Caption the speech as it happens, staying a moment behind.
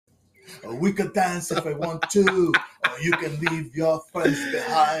We could dance if we want to, or you can leave your friends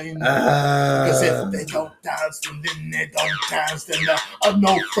behind. Because if they don't dance, then they don't dance, then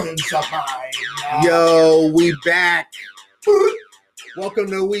no friends of mine. Yo, we back. Welcome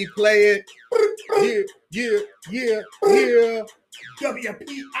to We Play It. Yeah.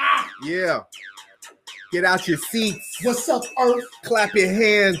 WPI. Yeah. Get out your seats. What's up, Earth? Clap your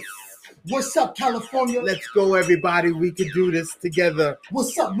hands. What's up, California? Let's go, everybody. We can do this together.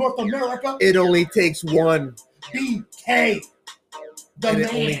 What's up, North America? It only takes one. BK. And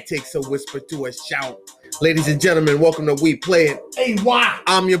it only takes a whisper to a shout. Ladies and gentlemen, welcome to We Play It. AY.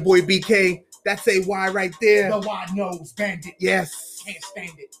 I'm your boy BK. That's AY right there. The wide nose bandit. Yes. Can't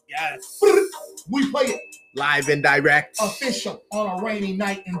stand it. Yes. We Play It. Live and direct. Official on a rainy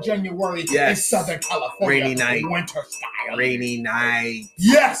night in January in Yes. Southern California. Rainy night. Winter style. Rainy night.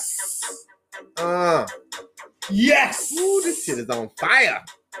 Yes. Yes. Ooh, this shit is on fire.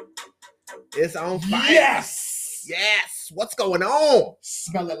 It's on fire. Yes. Yes. What's going on?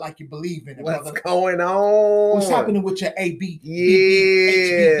 Smell it like you believe in it, What's brother. going on? What's happening with your AB?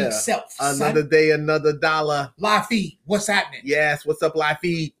 Yeah. HBB self, Another son? day, another dollar. Live feed. What's happening? Yes. What's up, Live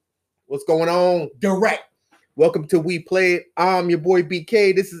Feed? What's going on? Direct. Welcome to We Play It. I'm your boy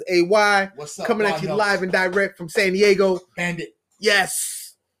BK. This is AY. What's up? Coming at you live and direct from San Diego. Bandit.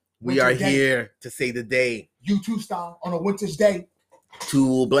 Yes. We Winter are day. here to say the day. YouTube style on a winter's day.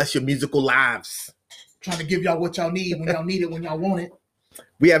 To bless your musical lives. Trying to give y'all what y'all need when y'all need it, when y'all want it.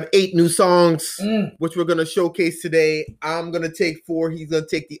 We have 8 new songs, Mm. which we're going to showcase today. I'm going to take 4. He's going to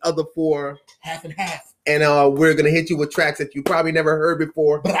take the other 4. Half and half. And we're going to hit you with tracks that you probably never heard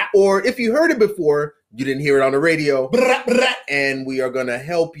before. Brah. Or if you heard it before, you didn't hear it on the radio. Brah, brah. And we are going to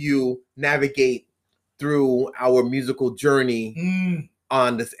help you navigate through our musical journey Mm.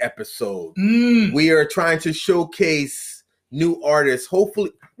 on this episode. Mm. We are trying to showcase new artists.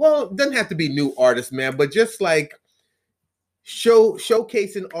 Hopefully, well, it doesn't have to be new artists, man, but just like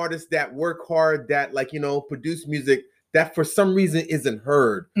showcasing artists that work hard, that produce music that for some reason isn't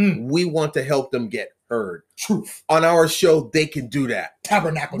heard. Mm. We want to help them get heard. Truth. On our show, they can do that.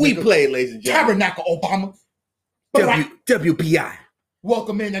 Tabernacle. We nigga. play, ladies and gentlemen. Tabernacle, Obama. Brah. WPI.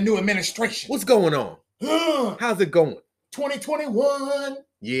 Welcome in the new administration. What's going on? How's it going? 2021.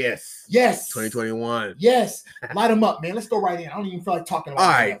 Yes. Yes. 2021. Yes. Light them up, man. Let's go right in. I don't even feel like talking about All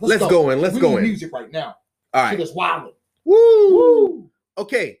it. right, let's go in. Let's we go need in. music right now. All Shit right. is wild. Woo!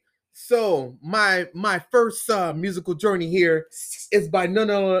 Okay, so my first musical journey here is by none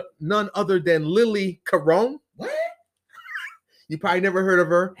other than Lily Caron. What? You probably never heard of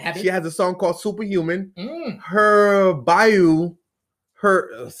her. Haven't. She has a song called Superhuman. Mm. Her bio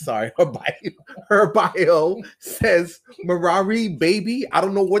says Merari baby. I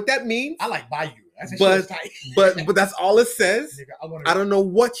don't know what that means, I like Bayou. That's But- tight. but that's all it says. Nigga, I don't know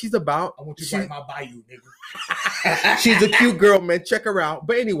what she's about. I want you to She- write my Bayou, nigga. She's a cute girl, man. Check her out.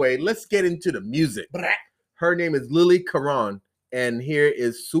 But anyway, let's get into the music. Brah. Her name is Lily Caron, and here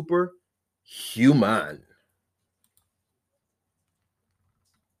is Superhuman.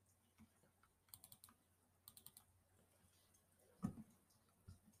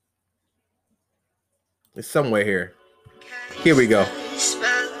 It's somewhere here. Here we go.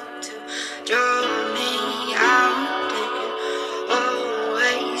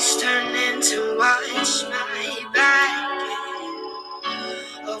 Always turning to watch my back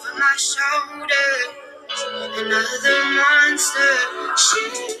over my shoulders. Another monster.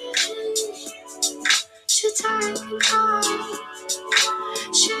 She take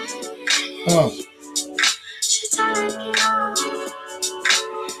off. She take off.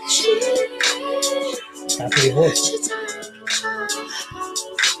 Got a pretty voice.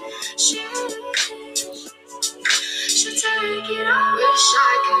 She take it off. Wish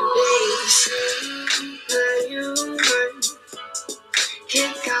I could be superhuman.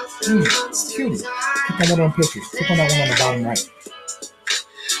 Kick out the monsters. Cutie. Click on one of them pictures. Click on that one on the bottom right.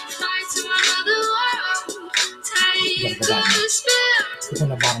 Fly to another world. Take Gotta go back, man. a spin. Click on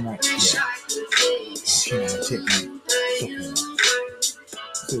the bottom right. Wish Yeah. I could be She got a chick, man. superhuman.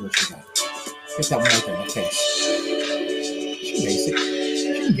 See what she got. Get that one right there in the face. She basic. She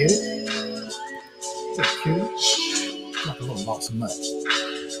can get it. That's cute. Like a little box of nuts. She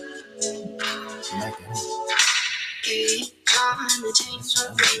like that, huh? Keep on the chains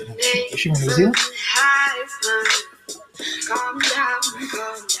from the Is she from New Zealand? Calm down,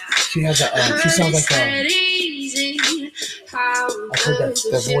 calm down. She has a. She sounds like easy. I've heard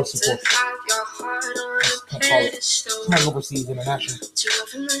that voice before. Somebody overseas international. To love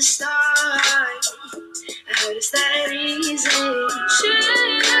from the start. I heard it's that easy.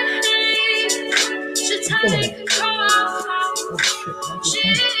 Should take Oh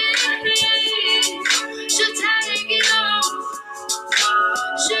shit!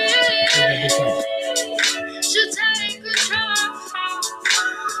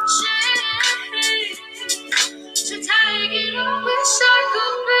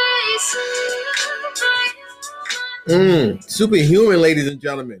 Superhuman, ladies and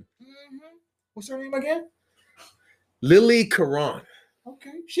gentlemen. What's her name again? Lily Caron.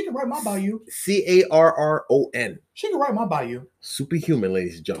 Okay, she can write my bayou. Carron. She can write my bayou. Superhuman,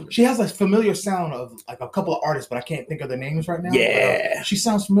 ladies and gentlemen. She has a familiar sound of like a couple of artists, but I can't think of their names right now. Yeah. But, she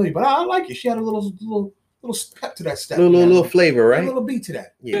sounds familiar, but I like it. She had a little step to that step. Little flavor, right? A little beat to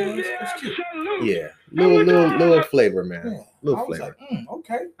that. Yeah. It's cute. Yeah. Little flavor, man. Yeah. Little I was flavor. like,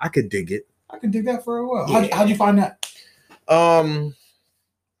 okay. I could dig it. I can dig that very well. Yeah. How'd you find that? I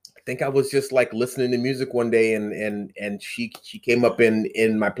think I was just like listening to music one day and she came up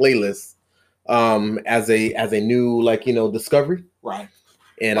in my playlist as a new, like, discovery. Right.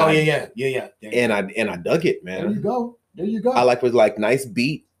 And yeah. And I dug it, man. There you go. I like with like nice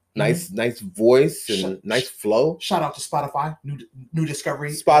beat, nice voice, and nice flow. Shout out to Spotify, new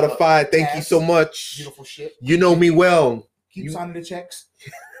discovery. Spotify, thank you so much. Beautiful shit. You know me well. Keep signing the checks.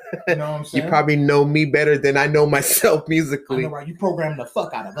 You know what I'm saying? You probably know me better than I know myself I musically. know, right? You program the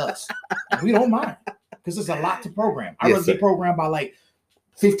fuck out of us. And we don't mind because there's a lot to program. I'd Yes, rather be sir. programmed by like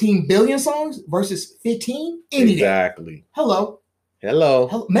 15 billion songs versus 15 any day. Exactly. Hello.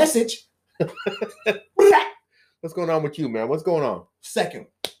 Message. What's going on with you, man? What's going on? Second.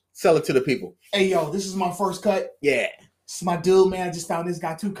 Sell it to the people. Hey, yo, this is my first cut. Yeah. It's my dude, man. I just found this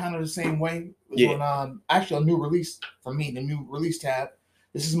guy too, kind of the same way. It was Yeah. on, actually a new release for me, the new release tab.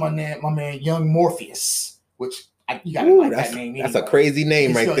 This is my man, Young Morpheus, which you gotta like that name. That's a anyway. crazy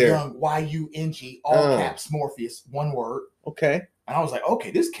name It's right spelled there. Young, Y-U-N-G, all caps, Morpheus, one word. Okay. And I was like,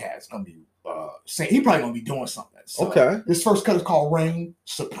 okay, this cat's gonna be saying he probably gonna be doing something. So Okay. This first cut is called Reign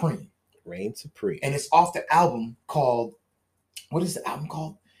Supreme, Reign Supreme. and it's off the album called. What is the album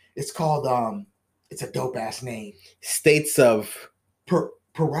called? It's called it's a dope ass name. States of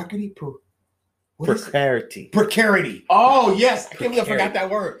Precarity. Precarity. Precarity. Oh yes, I can't believe I forgot that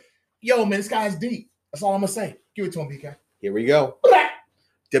word. Yo, man, this guy's deep. That's all I'm gonna say. Give it to him, BK. Here we go.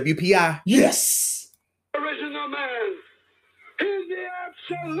 WPI. Yes. Original man. He's the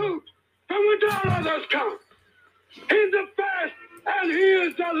absolute. From where all others come. He's the first and he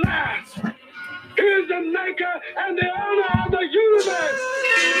is the last. He is the maker and the owner of the universe.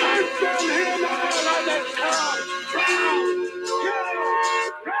 And from him all others come. Brown, yellow,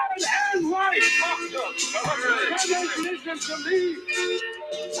 red, and white. Brothers, listen to me.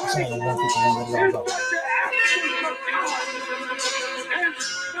 It's but the absence of God. And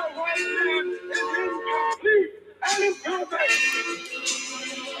the white man is incomplete and imperfect.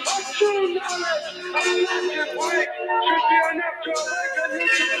 A true knowledge of black and white should be enough to awaken you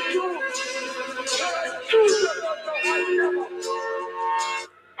to the truth. The truth about the white devil,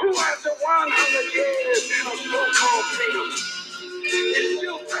 who after 100 years of so-called freedom is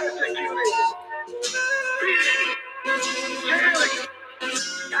still persecuting, beating, jailing,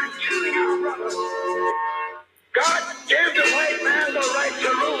 and killing our brothers. God gave the white man the right to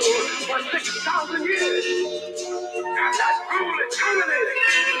rule for 6,000 years. And that rule is terminating.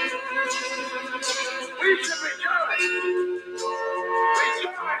 We should rejoice.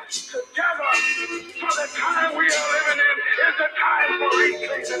 Rejoice together. For the time we are living in is the time for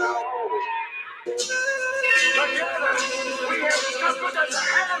reclaiming our home. Together, we have suffered at the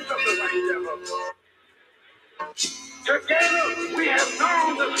hands of the white devil. Together, we have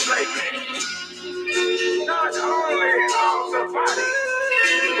known the slavery. Not only of the body,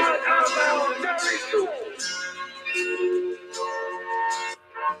 but of our very soul.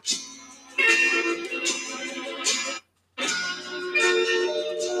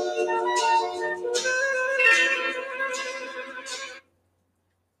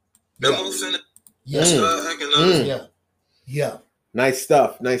 Yeah. Nice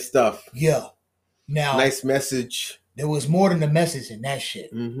stuff. Yeah. Now, Nice message. there was more than the message in that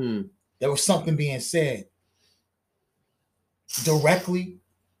shit. Mm-hmm. There was something being said directly,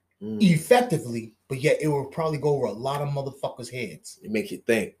 effectively, but yet it will probably go over a lot of motherfuckers' heads. It makes you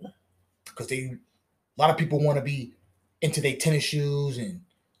think. Because a lot of people want to be into their tennis shoes and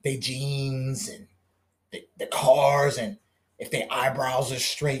their jeans and the cars, and if their eyebrows are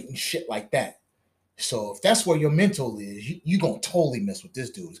straight and shit like that. So if that's where your mental is, you're going to totally miss what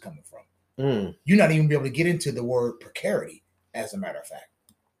this dude is coming from. You're not even be able to get into the word precarity, as a matter of fact.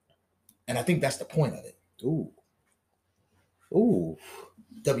 And I think that's the point of it. Ooh.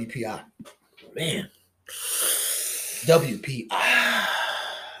 WPI. Man. WPI.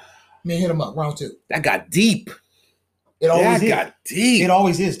 Man, hit him up. Round two. That got deep. It always That is. got deep. It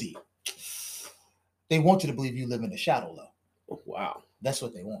always is deep. They want you to believe you live in the shadow, though. Oh, wow. That's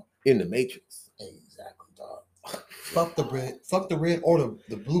what they want. In the Matrix. Exactly, dog. Fuck the red or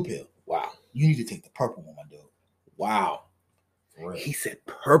the blue pill. Wow. You need to take the purple one, my dude. Wow. For real. He said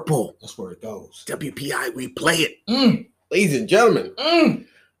purple. That's where it goes. WPI, we play it. Mm, Ladies and gentlemen. mm.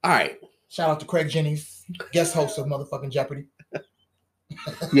 All right. Shout out to Craig Jennings, guest host of motherfucking Jeopardy.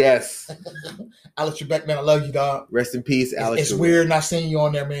 Yes. Alex Trebek, man, I love you, dog. Rest in peace, Alex. It's weird not seeing you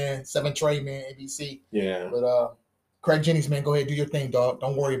on there, man. 7 Trey, man, ABC. Yeah. But Craig Jennings, man, go ahead, do your thing, dog.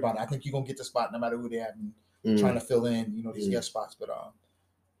 Don't worry about it. I think you're gonna get the spot no matter who they have trying to fill in, these guest spots. But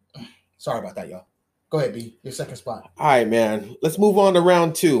sorry about that, y'all. Go ahead, B. Your second spot. All right, man. Let's move on to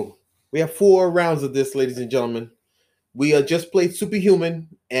round 2. We have 4 rounds of this, ladies and gentlemen. We just played Superhuman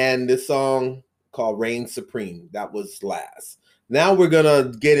and this song called Reign Supreme. That was last. Now we're going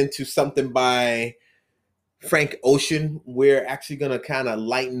to get into something by Frank Ocean. We're actually going to kind of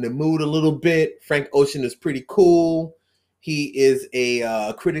lighten the mood a little bit. Frank Ocean is pretty cool. He is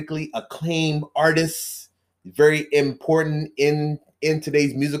a critically acclaimed artist, very important in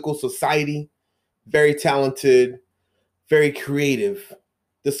today's musical society, very talented, very creative.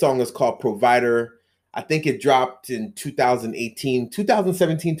 This song is called Provider. I think it dropped in 2018,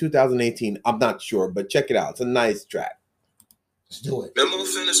 2017, 2018. I'm not sure, but check it out. It's a nice track. Let's do it. Memo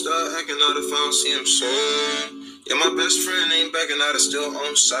finna start hacking out if I don't see him soon. Yeah, my best friend ain't backing out, it's still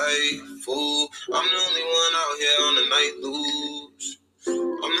on site. Fool, I'm the only one out here on the night loose.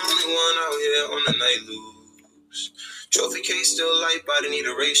 I'm the only one out here on the night loose. Trophy case still light, body need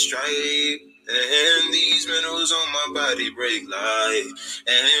a race stripe. And these minerals on my body break light.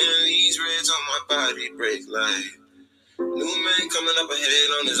 And these reds on my body break light. New man coming up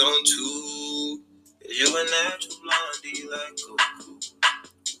ahead on his own too. You a natural blondie like Coco.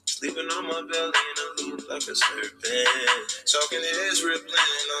 Sleeping on my belly in a loop like a serpent. Talking heads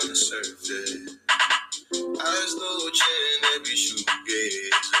rippling on the surface. Eyes low chin, every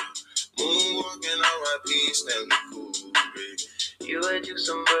shoegazer. Moonwalking R.I.P. Stanley Kubrick. You had you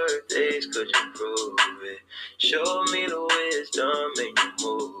some birthdays, could you prove it? Show me the wisdom in your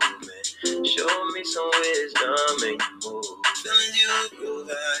movement. Show me some wisdom in your move. Feeling you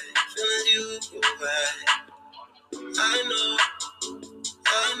provide, feeling you provide. I know,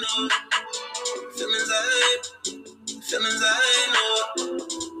 feelings I know.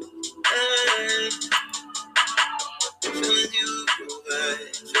 Hey. Feelings you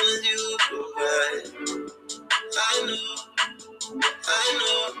provide, feelings you provide. I know,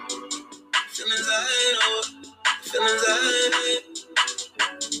 feelings I know, feelings I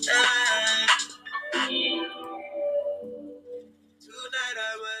Tonight I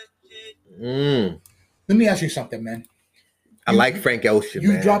want. Let me ask you something, man. I like Frank Ocean, You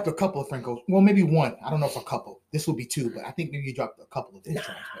man. dropped a couple of Frank Ocean. Well, maybe one. I don't know if a couple. This will be 2, but I think maybe you dropped a couple of these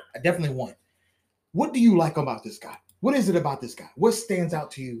tracks. But definitely one. What do you like about this guy? What is it about this guy? What stands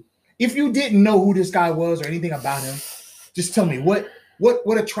out to you? If you didn't know who this guy was or anything about him, just tell me what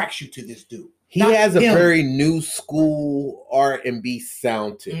attracts you to this dude. He has a very new school R&B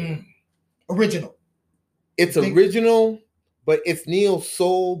sound to him. Original. It's original, but it's neo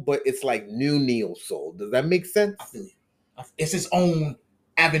soul, but it's like new neo soul. Does that make sense? I feel you. It's his own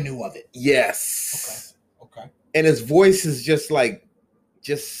avenue of it. Yes. Okay. And his voice is just like,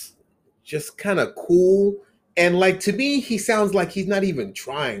 just kind of cool. And like, to me, he sounds like he's not even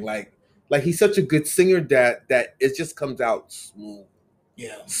trying. Like he's such a good singer that it just comes out smooth.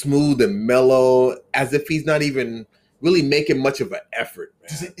 Yeah. Smooth and mellow, as if he's not even really making much of an effort, man.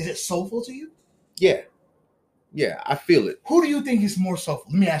 Is it soulful to you? Yeah. Yeah, I feel it. Who do you think is more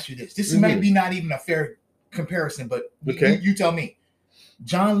soulful? Let me ask you this. This might be not even a fair comparison, but okay. you tell me.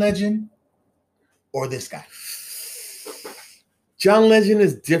 John Legend or this guy? John Legend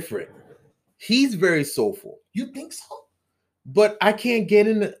is different. He's very soulful. You think so? But I can't get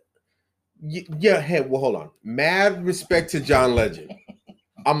into... Yeah, hey, well, hold on. Mad respect to John Legend.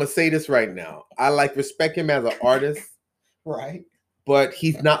 I'm going to say this right now. I respect him as an artist. Right. But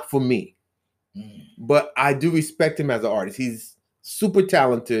he's not for me. But I do respect him as an artist. He's super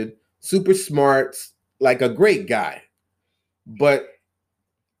talented, super smart, like a great guy. But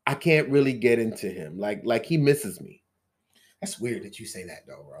I can't really get into him. Like he misses me. That's weird that you say that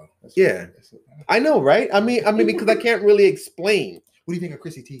though, bro. That's yeah. I know, right? I mean, because I can't really explain. What do you think of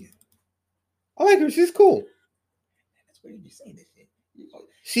Chrissy Teigen? I like her. She's cool. That's weird you say this shit.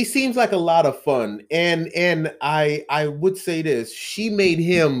 She seems like a lot of fun. And I would say this. She made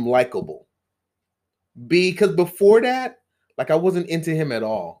him likable. Because before that, I wasn't into him at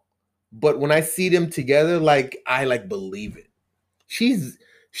all. But when I see them together, I believe it. She's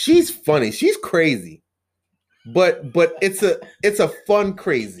funny. She's crazy. But it's a fun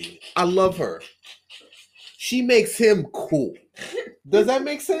crazy. I love her. She makes him cool. Does that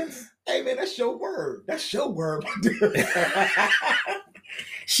make sense? Hey man, that's your word. That's your word.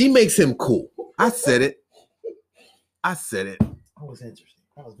 She makes him cool. I said it. That was interesting.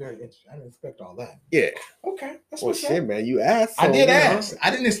 That was very interesting. I didn't expect all that. Yeah. Okay, that's Well, what's shit, up. man, you asked. I so, did you know. ask. I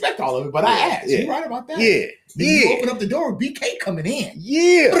didn't expect all of it, but I asked. Yeah. You're right about that. Yeah. Then you open up the door with BK coming in.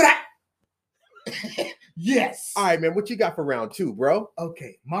 Yeah. Yes. All right, man. What you got for round 2, bro?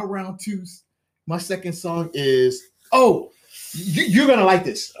 Okay, my round 2, my second song is you're gonna like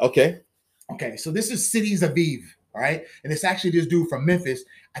this. Okay. Okay, so this is Cities of Eve, all right, and it's actually this dude from Memphis.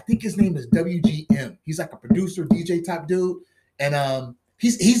 I think his name is WGM. He's like a producer, DJ type dude, and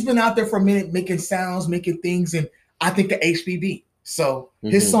he's been out there for a minute making sounds, making things, and I think the HBB. So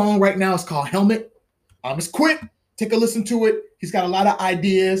his song right now is called Helmet. It's quick. Take a listen to it. He's got a lot of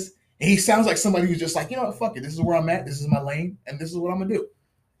ideas. And he sounds like somebody who's just like, you know what, fuck it. This is where I'm at. This is my lane. And this is what I'm going to do.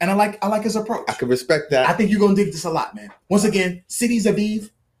 And I like his approach. I can respect that. I think you're going to dig this a lot, man. Once again, Cities of Eve.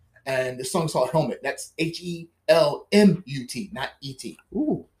 And the song's called Helmet. That's HELMUT, not ET.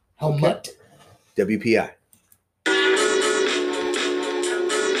 Ooh. Helmet. Okay. WPI.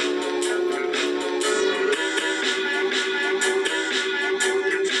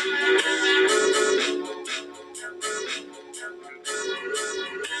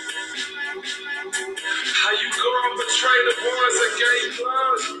 How you gonna betray the boys that gave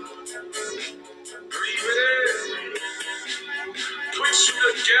blood? Breathe it in. Put you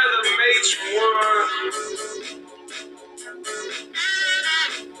together, made you one.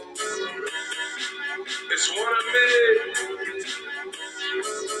 It's one of me.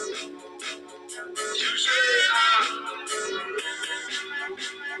 Usually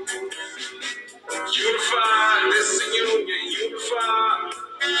unified, this is a union, unified.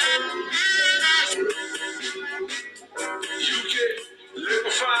 You get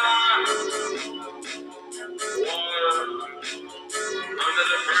liquefied. Water under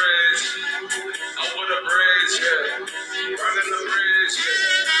the bridge. Over the bridge, yeah. Under the bridge,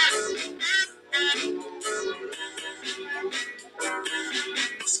 yeah.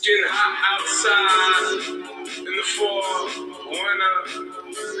 It's getting hot outside in the fall, winter.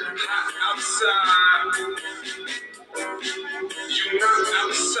 Hot outside. You not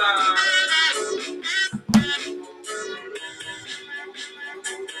outside.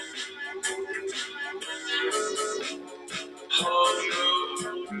 Oh no.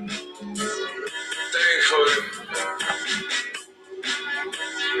 Thankful.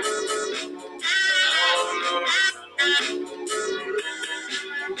 Oh no.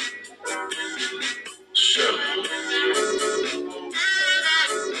 Sure.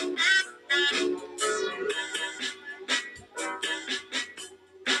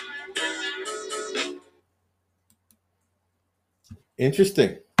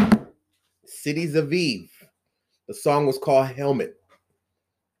 Interesting. Cities of Eve. The song was called Helmet.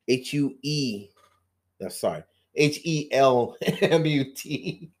 HUE. Sorry. HELMUT.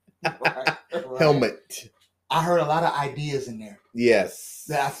 Right. Helmet. I heard a lot of ideas in there Yes.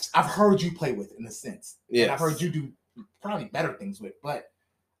 that I've heard you play with in a sense. Yes. And I've heard you do probably better things with, but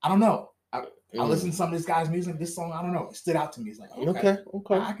I don't know. I listened to some of this guy's music. This song, I don't know. It stood out to me. It's like, okay.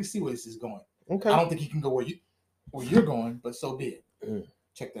 I can see where this is going. Okay. I don't think he can go where you're going, but so be it.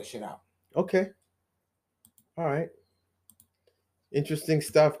 Check that shit out. Okay. All right. Interesting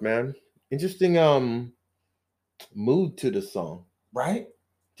stuff, man. Interesting mood to the song. Right?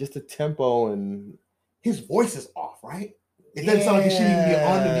 Just the tempo and his voice is off, right? It doesn't sound like it shouldn't even be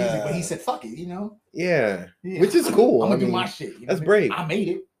on the music, but he said, fuck it, you know? Yeah. Which is cool. I'm gonna do my shit. You know that's brave. I made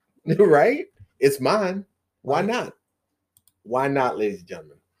it. Right? It's mine. Why Right. not? Why not, ladies and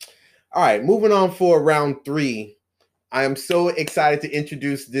gentlemen? All right, moving on for round 3. I am so excited to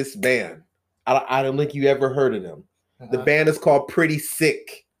introduce this band. I don't think you ever heard of them. The band is called Pretty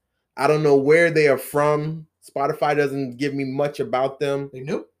Sick. I don't know where they are from. Spotify doesn't give me much about them. They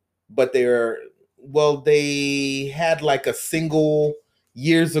knew? But they had like a single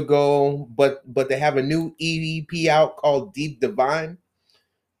years ago, but they have a new EP out called Deep Divine.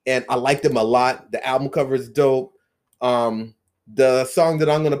 And I like them a lot. The album cover is dope. The song that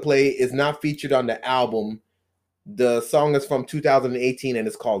I'm going to play is not featured on the album. The song is from 2018 and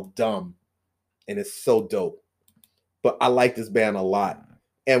it's called Dumb. And it's so dope. But I like this band a lot.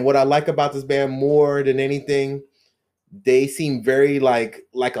 And what I like about this band more than anything, they seem very like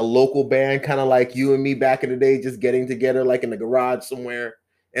a local band, kind of like you and me back in the day, just getting together like in the garage somewhere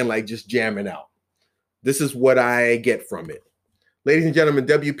and like just jamming out. This is what I get from it. Ladies and gentlemen,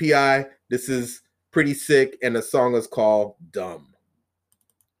 WPI, this is Pretty Sick, and the song is called Dumb.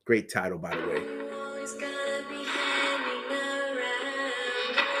 Great title, by the way.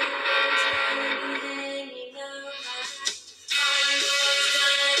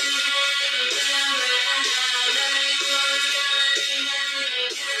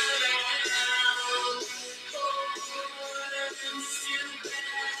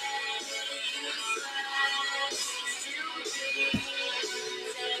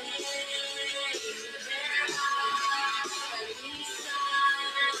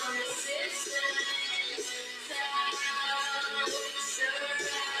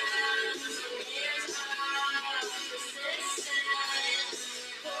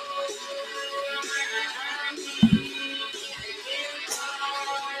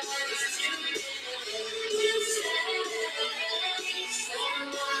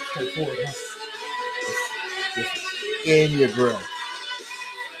 Straightforward, huh? Just in your grill.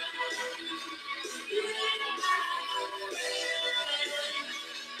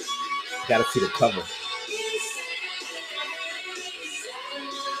 Gotta see the cover.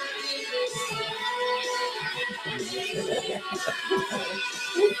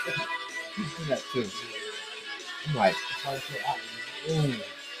 That too. I'm like,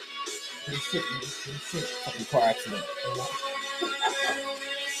 Pretty sick, man. Pretty sick. fucking car accident.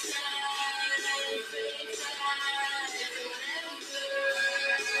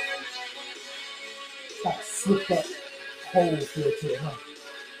 Got a slipped up hole feel to it, huh?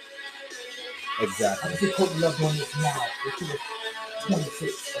 I Exactly. can see Courtney Love doing this now. If she was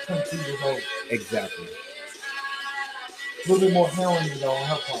 26 or 22 years old. Exactly. A little bit more heroin though on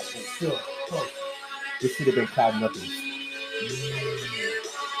her part, but still close. This should have been Cloud Nothing.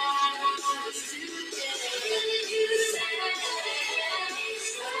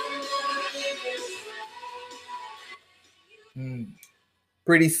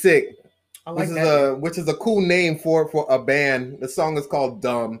 Pretty sick. I like This that. is which is a cool name for a band. The song is called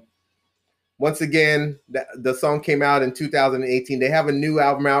Dumb. Once again, the song came out in 2018. They have a new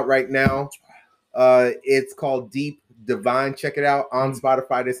album out right now. It's called Deep Divine. Check it out on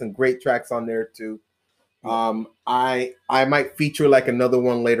Spotify. There's some great tracks on there too. I might feature like another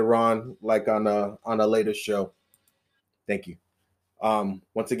one later on, like on a later show. Thank you.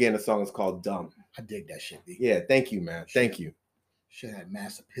 Once again, the song is called Dumb. I dig that shit, B. Yeah, thank you, man. Thank you. Shit had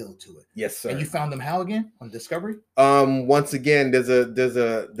mass appeal to it. Yes, sir. And you found them how again? On Discovery? Once again, there's a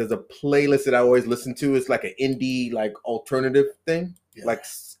playlist that I always listen to. It's like an indie, like alternative thing, like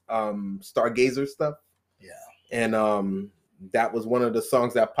Stargazer stuff. Yeah. And that was one of the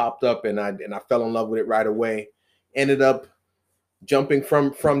songs that popped up, and I fell in love with it right away. Ended up jumping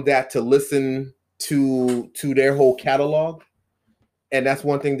from that to listen to their whole catalog. And that's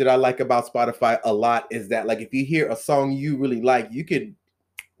one thing that I like about Spotify a lot is that, like, if you hear a song you really like, you could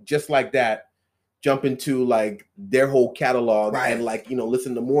just like that jump into like their whole catalog and like, you know,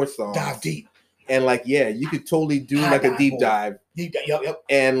 listen to more songs. Dive deep. And like, yeah, you could totally do High like a dive, deep boy. dive. Deep dive, yep.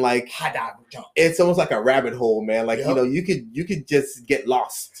 And like High dive jump. it's almost like a rabbit hole, man. Like, you know, you could just get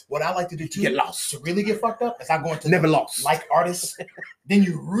lost. What I like to do too, Get lost. to really get fucked up, is I go into Never lost. like artists, then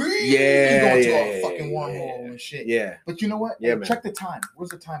you really go into a fucking wormhole and shit. Yeah. But you know what? Yeah, man. Check the time. Where's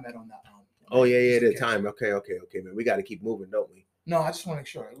the time at on that album? Oh yeah, the time. Okay, man. We got to keep moving, don't we? No, I just want to make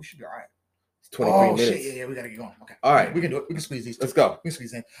sure we should be all right. It's 23 minutes. Shit, yeah, we gotta get going. Okay. All right. We can do it. We can squeeze these two. Let's go. We can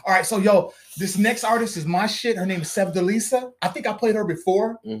squeeze in. All right, so yo, this next artist is my shit. Her name is Sevdelisa. I think I played her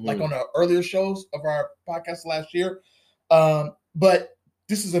before, like on the earlier shows of our podcast last year. But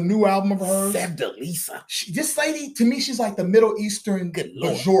this is a new album of hers. Sevdelisa. This lady, to me, she's like the Middle Eastern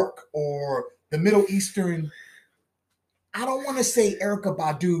Bjork or the Middle Eastern. I don't want to say Erykah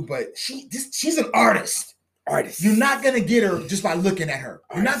Badu, but she's an artist. You're not gonna get her just by looking at her.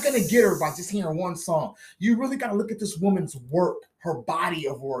 You're not gonna get her by just hearing one song. You really gotta look at this woman's work, her body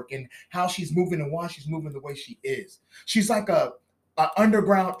of work, and how she's moving and why she's moving the way she is. She's like a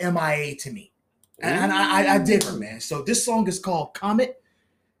underground MIA to me, and I dig her, man. So this song is called Comet.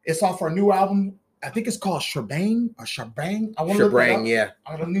 It's off her new album. I think it's called Shebang or Shebang. I want to look it up. Yeah.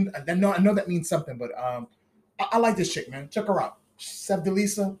 I know that means something, but I like this chick, man. Check her out.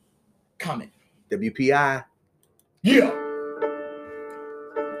 Sevdelisa, Comet. WPI. Yeah.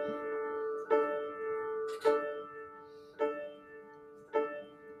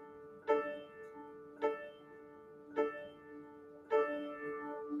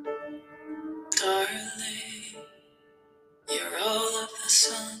 Darling, you're all of the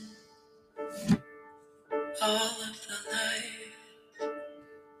sun, all of the light,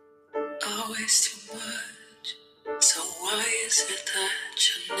 always too much. So why is it that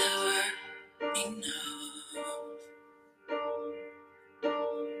you're never enough?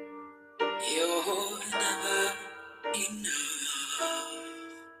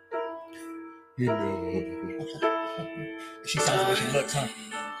 You're never enough. She sounds the way she looks, huh?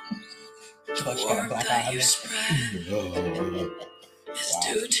 She like she got a black eye. Wow.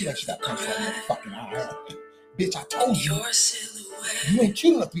 She like she got pink on her fucking eye. Bitch, I told you. You ain't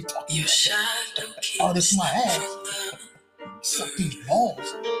cute enough to be talking about that. Artist my ass. Suck these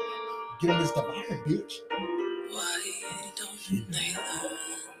balls. Get on this divider, bitch.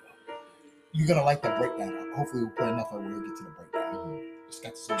 You're gonna like the breakdown. Hopefully we'll play enough of it. We'll get to the breakdown. Just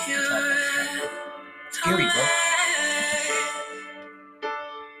got to see what the track is. Scary, bro.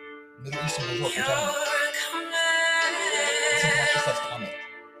 Middle Eastern was what we're talking about. Listen to how she says Comet.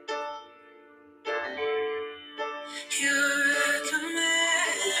 You're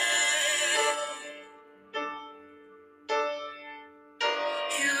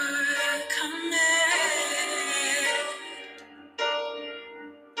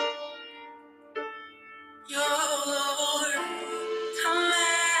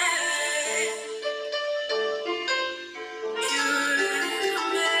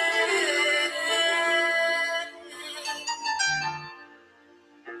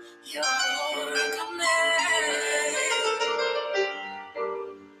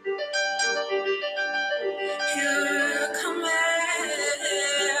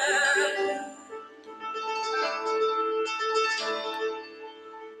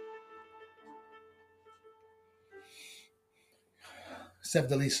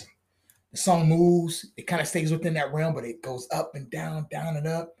Sevdalisa. The song moves. It kind of stays within that realm, but it goes up and down and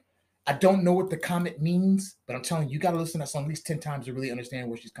up. I don't know what the comment means, but I'm telling you, you got to listen to that song at least 10 times to really understand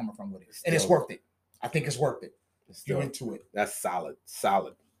where she's coming from with it. And it's worth it. I think it's worth it. You're into it. That's solid.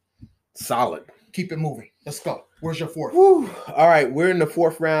 Keep it moving. Let's go. Where's your fourth? Woo. All right, we're in the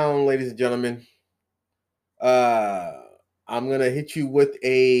fourth round, ladies and gentlemen. I'm gonna hit you with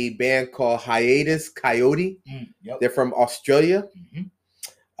a band called Hiatus Coyote. Yep. They're from Australia. Mm-hmm.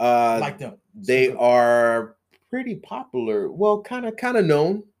 Like them. They are pretty popular. Well, kind of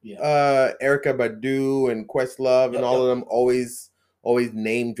known. Yeah. Erykah Badu and Questlove and all of them always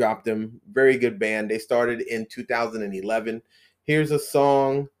name drop them. Very good band. They started in 2011. Here's a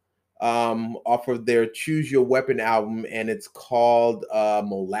song off of their Choose Your Weapon album, and it's called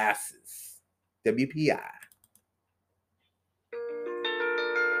Molasses. WPI.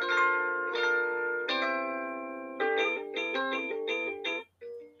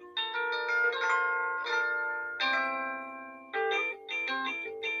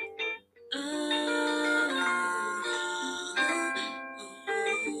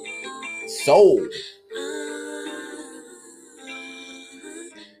 Soul.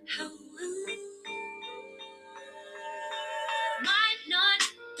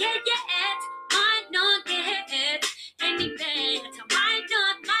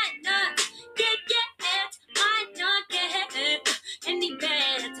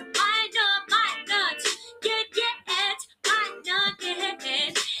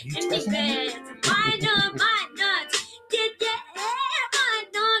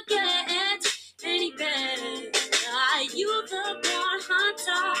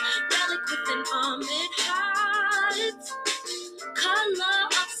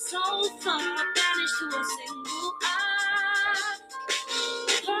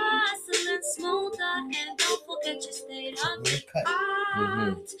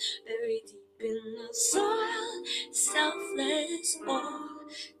 Very deep in the soil, selfless or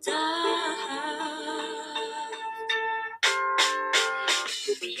die.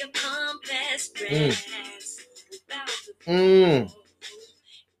 Be a compass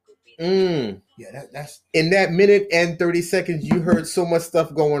Yeah, that's in that minute and 30 seconds. You heard so much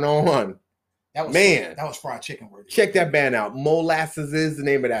stuff going on. That was Man, that was fried chicken worthy. Check that band out. Molasses is the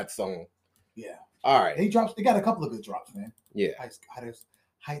name of that song. Yeah. All right. They got a couple of good drops, man. Yeah.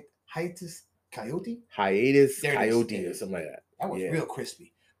 Hiatus Coyote? Hiatus There it Coyote is. or something like that. That was real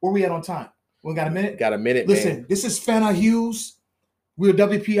crispy. Where we at on time? We got a minute? Got a minute, Listen, man. this is Fana Hughes. We're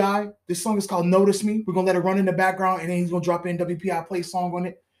WPI. This song is called Notice Me. We're going to let it run in the background, and then he's going to drop in WPI play song on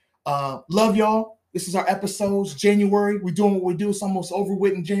it. Love y'all. This is our episodes. January. We're doing what we do. It's almost over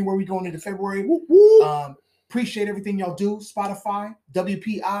with in January. We're going into February. Woo, woo. Appreciate everything y'all do. Spotify,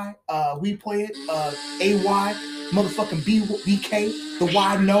 WPI, We Play It, AY, motherfucking BK, the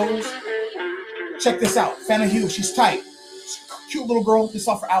wide nose. Check this out. Fana Hughes, she's tight. Cute little girl. This is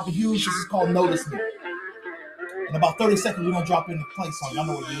off her album Hughes. This is called Notice Me. In about 30 seconds, we're going to drop in the play song. Y'all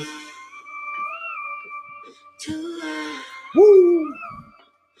know what it is. Woo!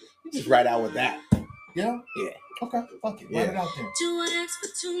 You just ride out with that. Yeah? Yeah. Okay, fuck it. Write it out there. Do I ask for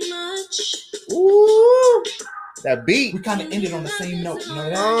too much? Ooh! That beat. We kind of ended on the same note. You know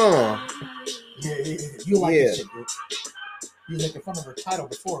that? Yeah. You like this shit, dude. You was making fun of her title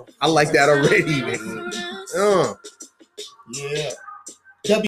before. I like that already, man. Yeah.